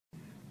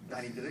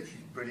Danny did it. She's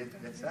brilliant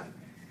at that stuff.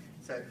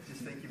 So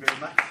just thank you very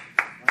much.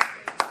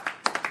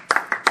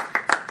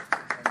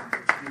 And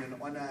it's been an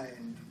honour,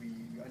 and we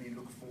only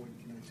look forward,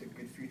 to a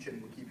good future,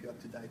 and we'll keep you up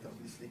to date,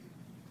 obviously.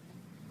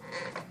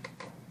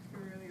 We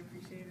really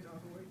appreciated all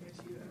the work that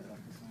you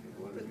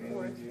put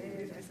forth,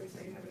 and as I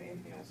say, have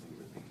anything else.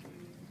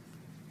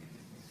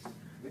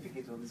 Where do you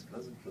get all these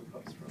pleasant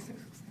flip-flops from?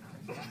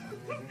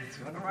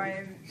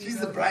 Ryan, She's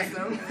the brain.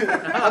 I'm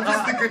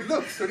just the good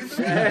looks. What do you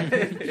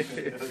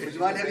think? Would you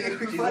mind having a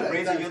quick She's photo? the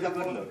brain, you're the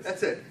good looks.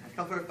 That's it.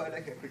 Come for a photo,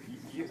 okay, quickly.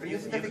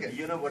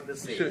 You know what they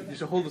say. You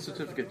should hold the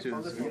certificate too.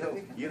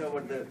 You know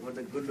what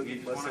the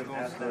good-looking person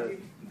has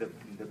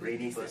the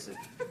brainy person.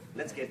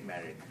 Let's get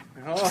married.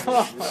 Then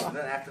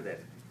after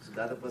that, so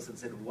the other person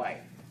said,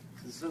 why?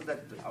 So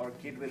that our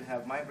kid will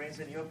have my brains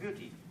and your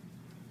beauty.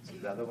 So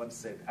the other one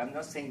said, I'm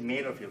not saying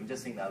male or female, I'm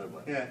just saying the other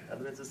one. Yeah. The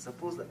other one says,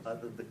 suppose the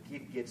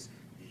kid gets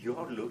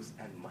your looks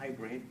and my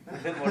brain,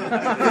 then what?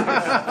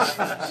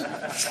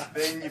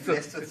 Then you're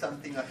blessed with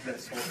something like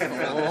this.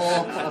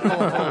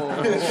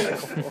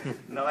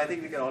 Now I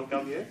think we can all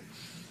come here.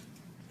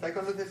 Take a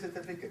look at the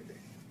certificate there.